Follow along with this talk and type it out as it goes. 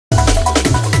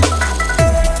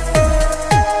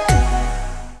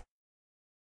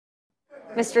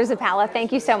Mr. Zappala,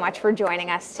 thank you so much for joining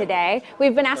us today.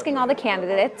 We've been asking all the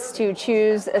candidates to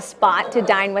choose a spot to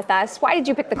dine with us. Why did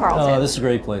you pick the Carlton? Oh, this is a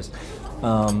great place.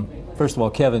 First of all,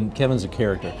 Kevin's a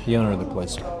character, the owner of the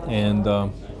place, and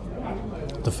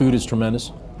the food is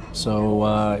tremendous.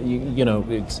 So you know,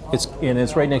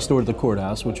 it's right next door to the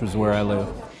courthouse, which was where I live.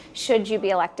 Should you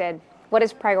be elected, what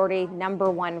is priority number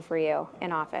one for you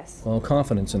in office? Well,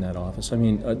 confidence in that office. I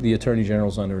mean, the Attorney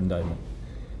General's under indictment.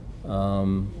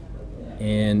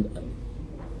 And,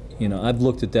 you know, I've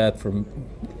looked at that from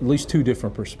at least two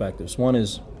different perspectives. One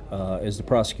is as the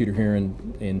prosecutor here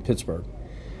in Pittsburgh,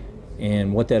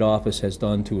 and what that office has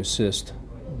done to assist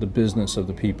the business of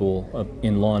the people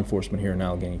in law enforcement here in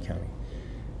Allegheny County.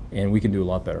 And we can do a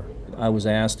lot better. I was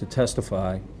asked to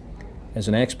testify as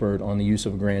an expert on the use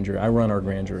of a grand jury. I run our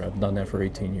grand jury. I've done that for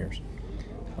 18 years.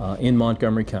 In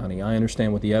Montgomery County, I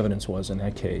understand what the evidence was in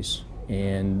that case.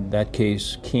 And that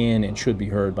case can and should be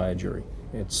heard by a jury.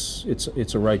 It's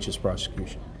a righteous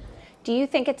prosecution. Do you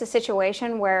think it's a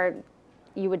situation where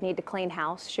you would need to clean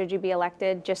house should you be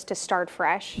elected, just to start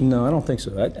fresh? No, I don't think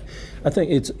so. I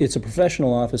think it's a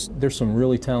professional office. There's some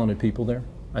really talented people there.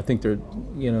 I think a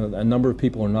number of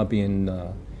people are not being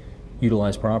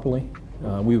utilized properly.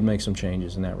 We would make some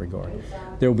changes in that regard.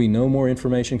 There will be no more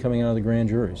information coming out of the grand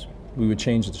juries. We would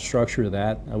change the structure of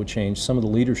that. I would change some of the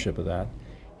leadership of that.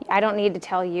 I don't need to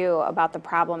tell you about the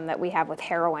problem that we have with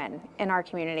heroin in our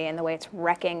community and the way it's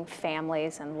wrecking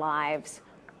families and lives.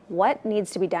 What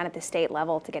needs to be done at the state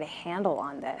level to get a handle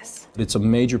on this? It's a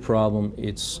major problem.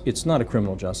 It's not a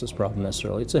criminal justice problem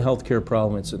necessarily. It's a healthcare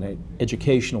problem. It's an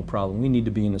educational problem. We need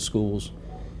to be in the schools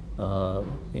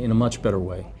in a much better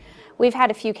way. We've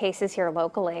had a few cases here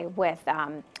locally with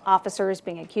officers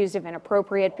being accused of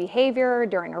inappropriate behavior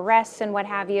during arrests and what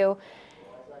have you.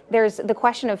 There's the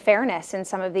question of fairness in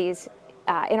some of these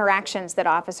interactions that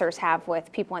officers have with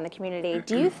people in the community.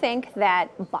 Do you think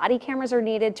that body cameras are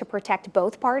needed to protect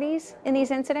both parties in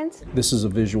these incidents? This is a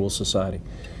visual society.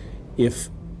 If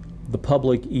the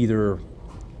public, either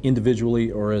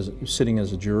individually or as sitting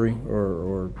as a jury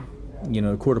or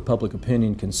a court of public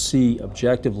opinion, can see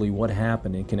objectively what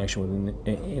happened in connection with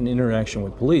an interaction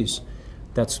with police,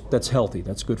 that's healthy.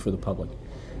 That's good for the public.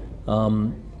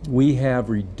 We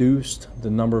have reduced the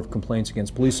number of complaints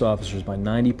against police officers by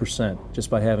 90% just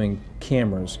by having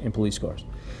cameras in police cars.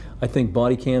 I think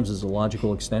body cams is a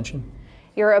logical extension.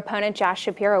 Your opponent, Josh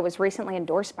Shapiro, was recently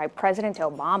endorsed by President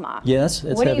Obama. Yes,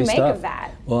 it's what heavy stuff. What do you make of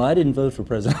that? Well, I didn't vote for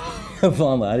President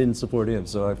Obama. I didn't support him,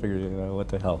 so I figured, what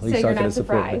the hell. He's not going to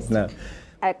surprised. support me.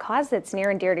 No. A cause that's near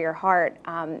and dear to your heart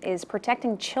is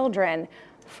protecting children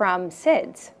from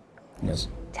SIDS. Yes.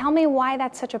 Tell me why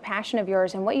that's such a passion of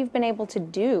yours and what you've been able to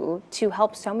do to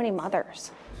help so many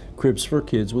mothers. Cribs for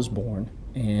Kids was born,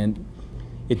 and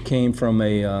it came from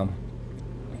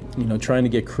trying to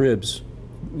get cribs,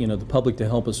 the public to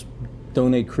help us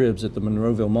donate cribs at the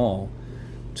Monroeville Mall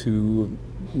to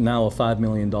now a $5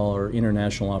 million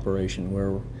international operation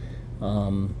where,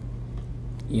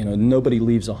 nobody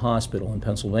leaves a hospital in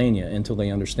Pennsylvania until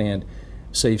they understand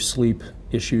safe sleep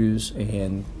issues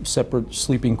and separate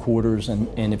sleeping quarters,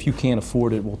 and if you can't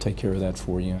afford it, we'll take care of that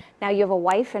for you. Now you have a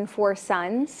wife and 4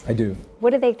 sons. I do.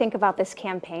 What do they think about this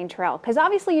campaign trail? Because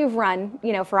obviously you've run,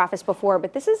 for office before,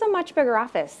 but this is a much bigger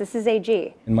office. This is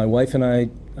AG. And my wife and I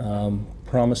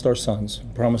promised our sons,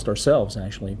 promised ourselves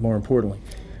actually, more importantly,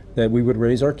 that we would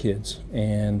raise our kids,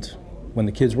 and when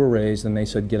the kids were raised and they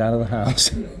said get out of the house,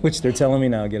 which they're telling me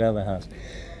now, get out of the house,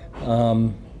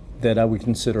 that I would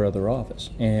consider other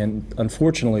office. And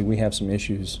unfortunately, we have some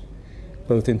issues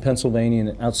both in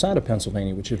Pennsylvania and outside of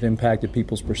Pennsylvania which have impacted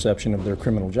people's perception of their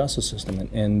criminal justice system,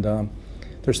 and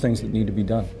there's things that need to be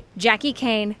done. Jackie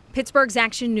Kane, Pittsburgh's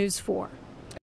Action News 4.